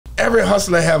every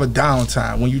hustler have a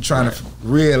downtime when you trying to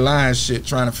realign shit,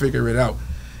 trying to figure it out.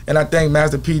 And I think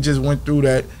Master P just went through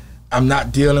that. I'm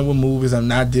not dealing with movies. I'm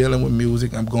not dealing with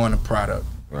music. I'm going to product.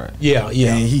 Right. Yeah.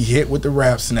 And he hit with the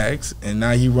rap snacks, and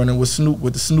now he running with Snoop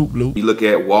with the Snoop loop. You look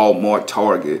at Walmart,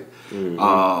 Target,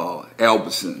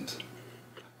 Albertsons,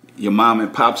 your mom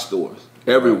and pop stores,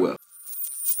 everywhere.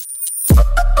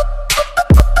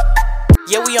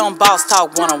 Yeah, we on Boss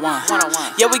Talk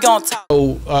 101. Yeah, we gonna talk.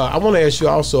 So I want to ask you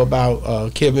also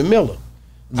about Kevin Miller.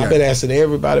 I've been asking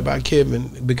everybody about Kevin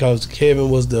because Kevin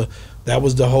was that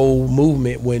was the whole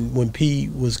movement when P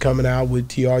was coming out with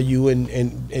TRU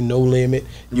and No Limit.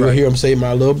 You'll hear him say,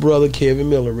 "My little brother Kevin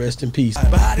Miller, rest in peace."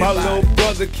 My little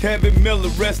brother Kevin Miller,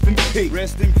 rest in peace.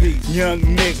 Rest in peace, young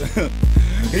nigga.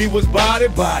 He was body.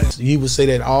 He would say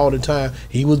that all the time.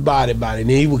 He was body, and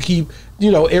he would keep,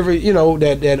 that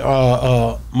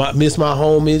miss my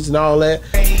homies and all that.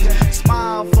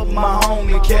 Smile for my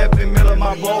homie Kevin Miller,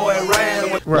 my boy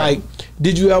ran. Like,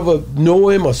 did you ever know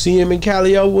him or see him in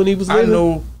Calliope when he was living? I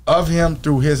know of him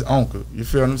through his uncle. You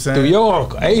feel what I'm saying? Through your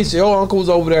uncle. Hey, so your uncle was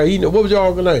over there. What was your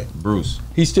uncle name? Bruce.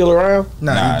 He still around?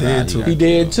 Nah, he dead too. He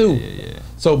dead too. Yeah.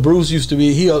 So Bruce used to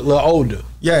be, he a little older.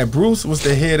 Yeah, Bruce was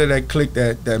the head of that clique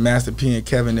that Master P and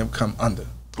Kevin them come under.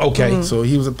 Okay. So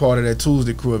he was a part of that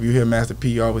Tuesday crew. If you hear Master P,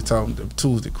 you always talking the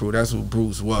Tuesday crew. That's who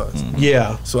Bruce was.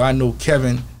 Yeah. So I know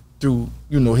Kevin through,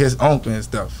 his uncle and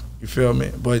stuff. You feel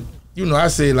me? But, I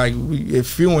say, like,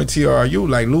 if you and TRU,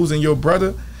 like, losing your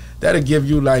brother, that'll give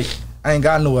you, like, I ain't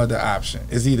got no other option.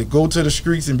 It's either go to the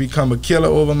streets and become a killer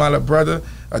over my little brother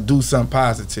or do something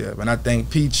positive. And I think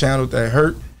P channeled that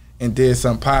hurt and did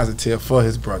something positive for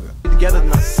his brother. Together,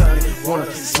 my son,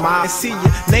 wanna smile and see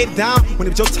you lay down when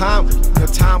it was your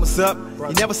time was up.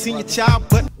 You never seen your child,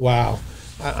 but wow.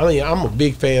 I mean, I'm a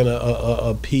big fan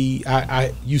of P.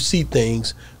 You see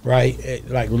things, right?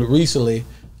 Like recently,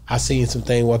 I seen some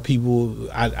thing where people,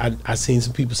 I seen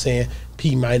some people saying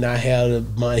P might not have the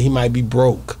money, he might be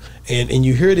broke, and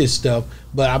you hear this stuff,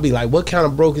 but I'll be like, what kind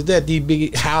of broke is that? These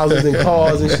big houses and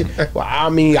cars and shit. Well, I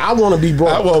mean, I want to be broke.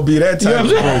 I won't be that type of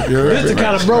broke. This is the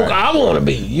kind of broke I want to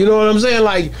be. You know what I'm saying?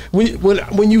 Like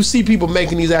when you see people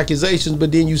making these accusations,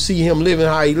 but then you see him living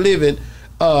how he living,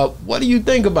 what do you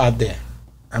think about that?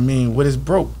 I mean, what is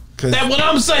broke? That's what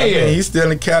I'm saying. I mean, he's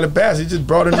still in Calabasas. He just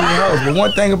brought a new house. But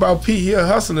one thing about P, he a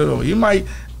hustler though.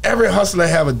 Every hustler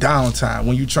have a downtime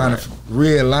when you trying to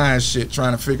realign shit,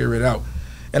 trying to figure it out.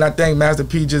 And I think Master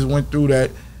P just went through that.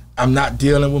 I'm not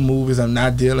dealing with movies. I'm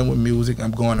not dealing with music.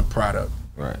 I'm going to product.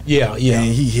 Right. Yeah.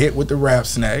 And he hit with the rap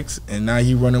snacks, and now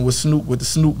he running with Snoop with the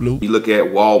Snoop loop. You look at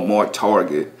Walmart,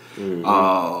 Target,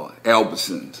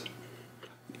 Albertsons,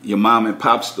 your mom and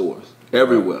pop stores,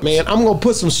 everywhere. Man, I'm gonna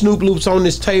put some Snoop Loops on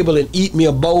this table and eat me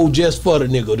a bowl just for the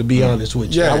nigga, to be honest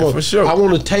with you. Yeah, for sure. I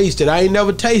want to taste it. I ain't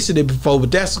never tasted it before, but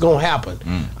that's gonna happen.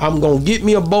 I'm gonna get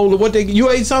me a bowl of you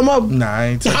ate some of them? Nah, I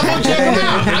ain't. I'm gonna check them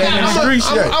out.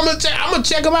 I'm gonna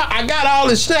check them out. I got all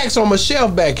the snacks on my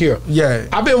shelf back here. Yeah.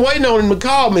 I've been waiting on him to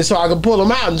call me so I can pull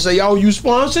them out and say, "Oh, you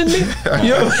sponsoring me?"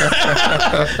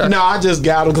 No, I just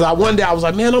got them because one day I was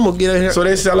like, "Man, I'm gonna get in here." So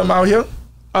they sell them out here?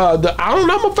 I don't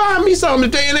know. I'm gonna find me something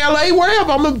if they in LA,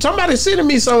 wherever. Somebody sending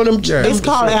me some of them. Yeah, it's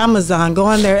called Amazon. Go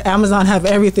on there. Amazon have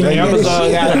everything.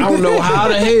 Amazon. I don't know how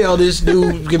the hell this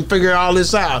dude can figure all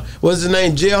this out. What's his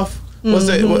name? Jeff? What's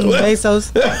that?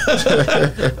 Bezos.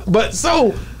 But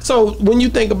so when you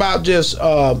think about just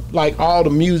like all the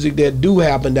music that do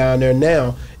happen down there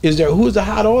now, who's the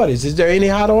hot artist? Is there any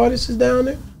hot artists down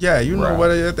there? Yeah, you know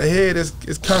what? At the head is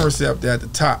Concept at the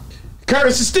top.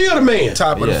 Curtis is still the man.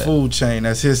 Top of the food chain.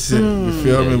 That's his city. You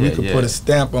feel me? We could put a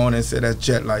stamp on it and say that's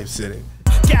Jet Life City.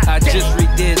 I just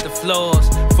redid the floors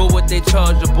for what they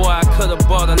charged the boy. I could have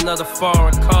bought another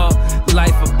foreign car.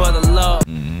 Life of butter love.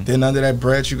 Then under that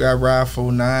branch, you got Ride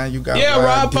 49. You got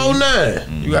Ride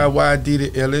 49. You got YD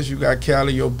the Illest. You got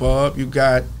Calliope Var. You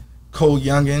got Cole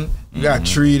Youngin. You got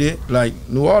Treated. Like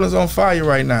New Orleans on fire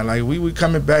right now. Like we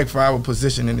coming back for our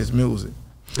position in this music.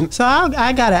 So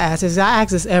I gotta ask this. I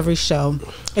ask this every show,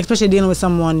 especially dealing with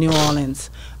someone in New Orleans.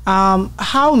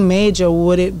 How major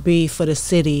would it be for the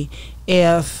city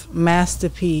if Master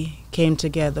P came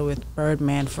together with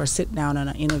Birdman for a sit down and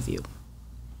an interview?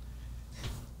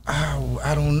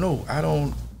 I don't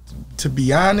know. To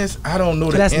be honest, I don't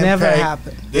know the that's impact never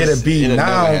happened. It'll be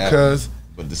now because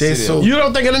they so. You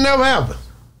don't think it'll never happen?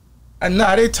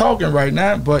 Nah, they talking right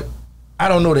now, but I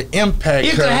don't know the impact.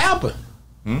 It could happen.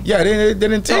 Yeah, they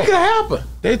didn't talk. It could happen.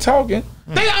 They talking.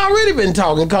 They already been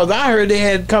talking because I heard they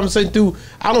had conversation through.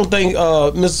 I don't think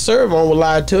Mr. Servon would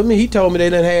lie to me. He told me they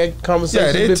done had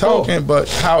conversations. Yeah, they before. talking, but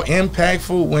how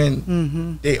impactful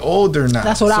when they older now.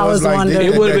 That's what I was wondering.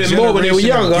 It would have been more when they were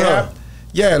younger, huh?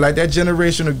 Yeah, like that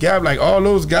generational gap. Like all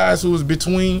those guys who was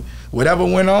between whatever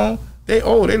went on, they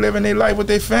old. They living their life with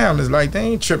their families. Like they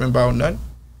ain't tripping about nothing.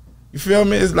 You feel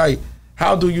me? It's like,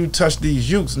 how do you touch these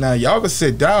youths? Now y'all can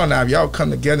sit down now. If y'all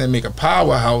come together and make a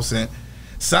powerhouse and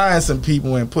sign some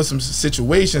people and put some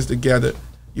situations together.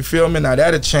 You feel me? Now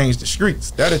that'll change the streets.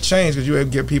 That'll change because you have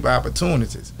to give people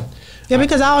opportunities. Yeah,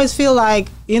 because I always feel like,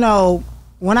 you know,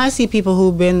 when I see people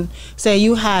who've been, say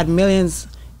you had millions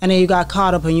and then you got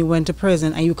caught up and you went to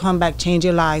prison and you come back, change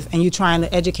your life, and you trying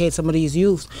to educate some of these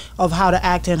youth of how to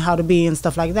act and how to be and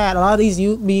stuff like that. A lot of these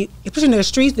youth be, especially in the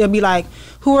streets, they'll be like,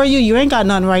 who are you? You ain't got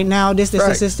nothing right now, this.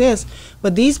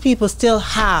 But these people still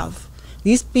have.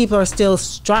 These people are still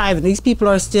striving. These people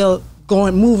are still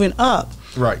moving up.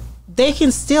 Right. They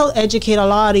can still educate a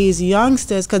lot of these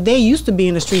youngsters because they used to be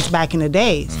in the streets back in the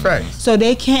days. Right. So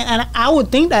they can't, and I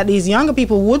would think that these younger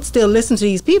people would still listen to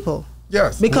these people.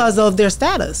 Yes. Because of their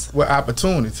status. With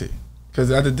opportunity.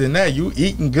 Because other than that, you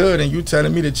eating good and you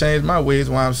telling me to change my ways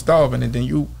while I'm starving, and then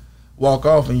you walk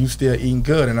off and you still eating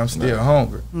good and I'm still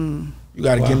hungry. You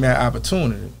got to give me that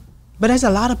opportunity. But there's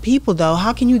a lot of people, though.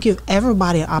 How can you give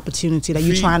everybody an opportunity that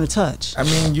you're trying to touch? I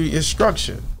mean, it's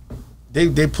structured.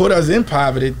 They put us in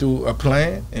poverty through a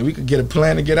plan, and we could get a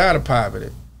plan to get out of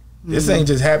poverty. This ain't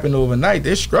just happened overnight.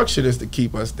 They structured us to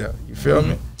keep us there. You feel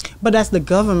me? But that's the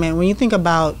government. When you think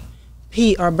about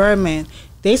Pete or Birdman,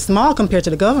 they small compared to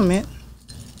the government.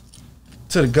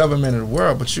 To the government of the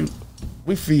world, but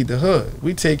we feed the hood.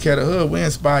 We take care of the hood. We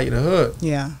inspire the hood.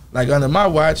 Yeah. Like under my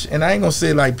watch, and I ain't gonna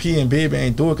say like P and Baby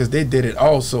ain't do it because they did it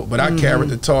also, but I carried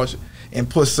the torch and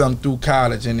put something through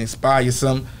college and inspire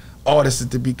some artists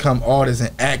to become artists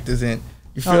and actors, and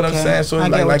you feel what I'm saying? So it's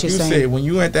like you said, when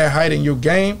you at that height in your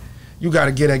game, you got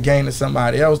to get that game to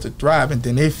somebody else to thrive, and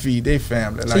then they feed their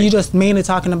family. So you just mainly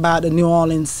talking about the New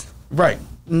Orleans. Right.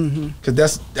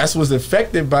 Because that's what's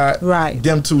affected by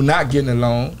them two not getting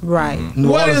along. Right.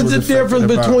 What is the difference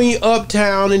between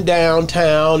uptown and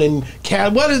downtown and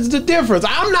what is the difference?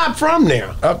 I'm not from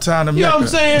there. Uptown to Mecca. You know what I'm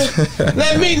saying?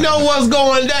 Let me know what's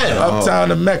going down. Uptown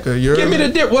to Mecca. Give me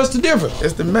the what's the difference?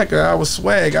 It's the Mecca. Our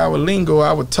swag, our lingo,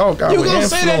 our talk, our influence. You gonna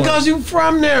say that because you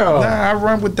from there? Nah, I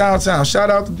run with downtown. Shout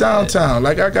out to downtown.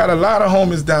 Like I got a lot of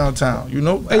homies downtown. You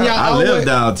know. And I live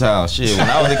downtown. Shit, when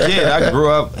I was a kid, I grew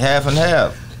up half and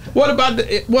half. What about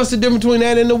what's the difference between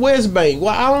that and the West Bank?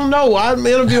 Well, I don't know. I'm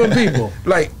interviewing people.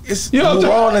 Like it's New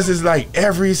Orleans is like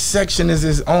every section is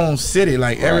its own city.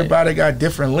 Like everybody got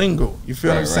different lingo. You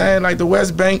feel what I'm saying? Like the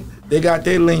West Bank, they got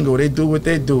their lingo. They do what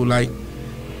they do. Like,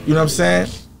 you know what I'm saying?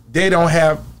 They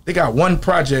got one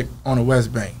project on the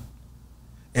West Bank.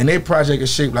 And their project is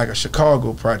shaped like a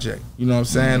Chicago project. You know what I'm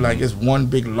saying? Like it's one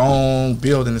big long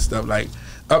building and stuff. Like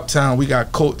uptown, we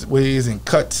got coatways and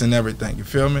cuts and everything. You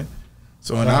feel me?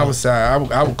 So on our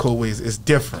side, our codeways is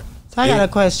different. So I got a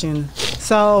question.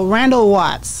 So Randall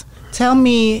Watts, tell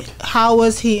me, how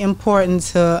was he important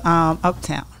to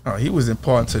Uptown? Oh, he was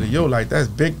important to the like that's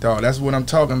big dog. That's what I'm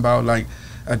talking about. Like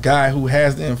a guy who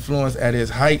has the influence at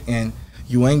his height, and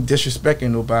you ain't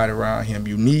disrespecting nobody around him.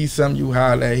 You need something, you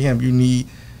holler at him. You need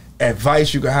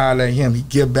advice, you can holler at him. He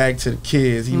give back to the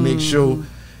kids. He makes sure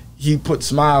he put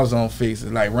smiles on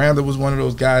faces. Like Randall was one of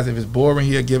those guys, if it's boring,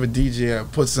 he'll give a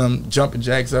DJ, put some jumping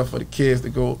jacks up for the kids to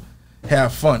go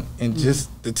have fun and just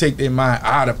to take their mind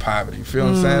out of poverty. You feel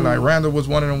what I'm saying? Like Randall was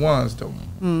one of the ones though.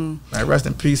 Like rest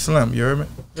in peace, Slim. You heard me?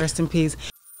 Rest in peace.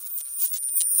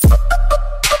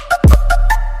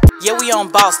 Yeah, we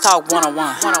on Boss Talk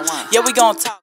 101. Yeah, we gonna talk.